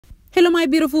Hello my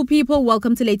beautiful people,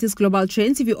 welcome to latest global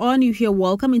trends. If you are new here,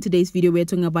 welcome. In today's video we're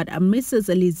talking about Mrs.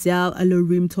 Liesl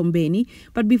Laurie Mthombeni.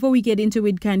 But before we get into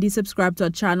it, kindly subscribe to our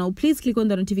channel, please click on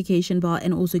the notification bell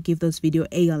and also give this video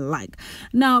a like.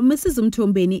 Now Mrs.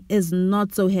 Mthombeni is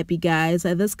not so happy, guys.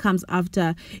 This comes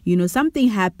after something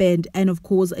happened, and of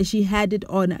course she had it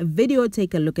on video.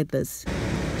 Take a look at this.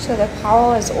 So the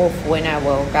power was off when I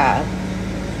woke up.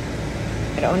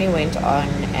 It only went on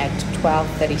at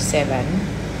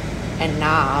 12:37. And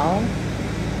now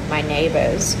my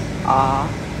neighbors are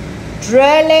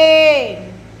drilling.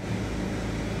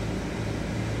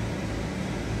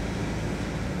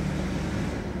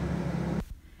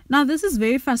 Now, this is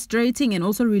very frustrating and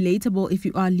also relatable if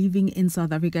you are living in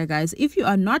South Africa, guys. If you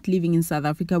are not living in South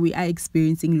Africa, we are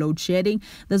experiencing load shedding.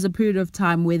 There's a period of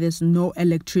time where there's no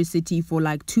electricity for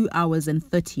like 2 hours and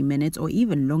 30 minutes or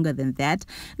even longer than that.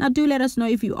 Now, do let us know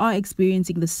if you are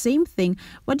experiencing the same thing.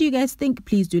 What do you guys think?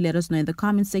 Please do let us know in the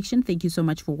comment section. Thank you so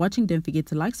much for watching. Don't forget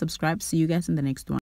to like, subscribe. See you guys in the next one.